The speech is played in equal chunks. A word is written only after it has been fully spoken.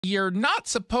You're not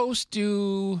supposed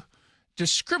to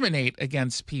discriminate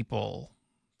against people,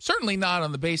 certainly not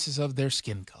on the basis of their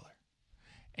skin color.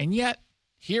 And yet,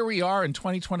 here we are in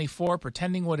 2024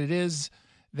 pretending what it is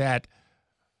that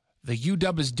the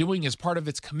UW is doing as part of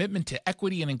its commitment to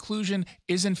equity and inclusion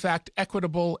is in fact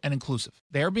equitable and inclusive.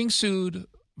 They are being sued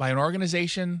by an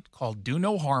organization called Do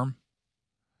No Harm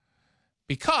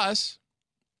because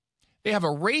they have a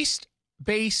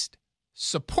race-based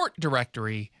support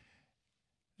directory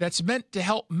that's meant to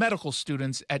help medical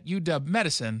students at UW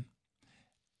Medicine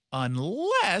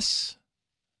unless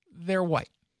they're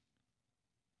white.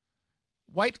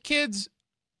 White kids,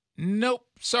 nope,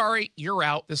 sorry, you're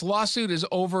out. This lawsuit is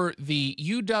over the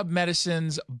UW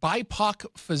Medicine's BIPOC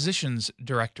Physicians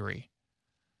Directory,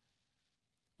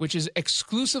 which is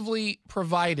exclusively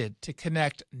provided to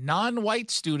connect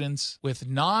non-white students with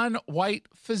non-white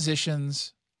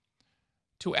physicians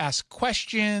to ask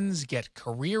questions, get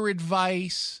career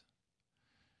advice,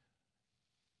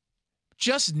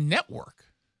 just network.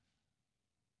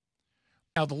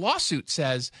 Now, the lawsuit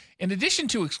says, in addition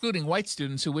to excluding white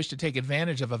students who wish to take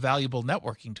advantage of a valuable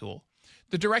networking tool,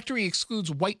 the directory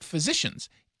excludes white physicians,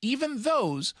 even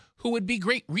those who would be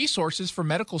great resources for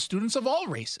medical students of all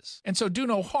races. And so Do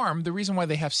No Harm, the reason why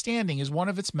they have standing is one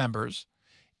of its members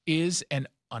is an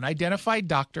unidentified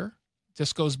doctor,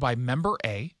 just goes by Member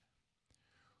A,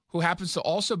 who happens to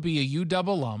also be a UW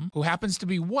alum, who happens to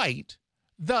be white,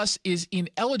 thus is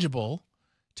ineligible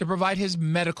to provide his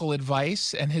medical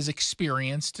advice and his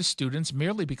experience to students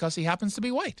merely because he happens to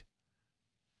be white.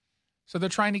 So they're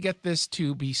trying to get this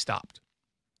to be stopped.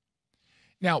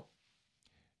 Now,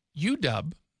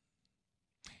 UW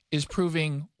is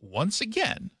proving once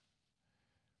again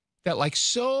that, like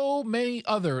so many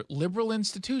other liberal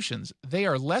institutions, they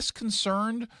are less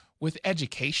concerned with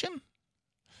education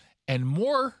and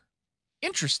more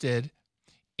interested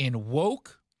in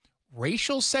woke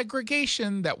racial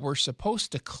segregation that we're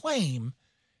supposed to claim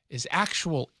is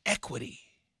actual equity.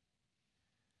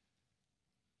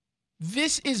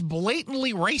 This is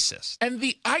blatantly racist. And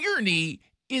the irony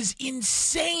is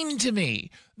insane to me.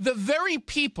 The very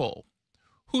people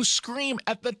who scream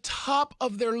at the top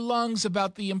of their lungs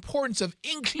about the importance of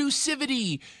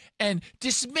inclusivity and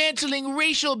dismantling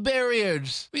racial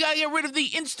barriers. We gotta get rid of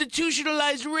the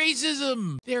institutionalized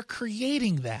racism. They're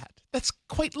creating that. That's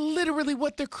quite literally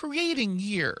what they're creating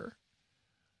here.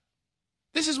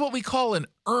 This is what we call an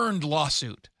earned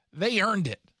lawsuit. They earned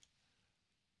it.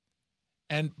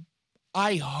 And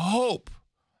I hope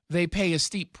they pay a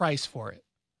steep price for it.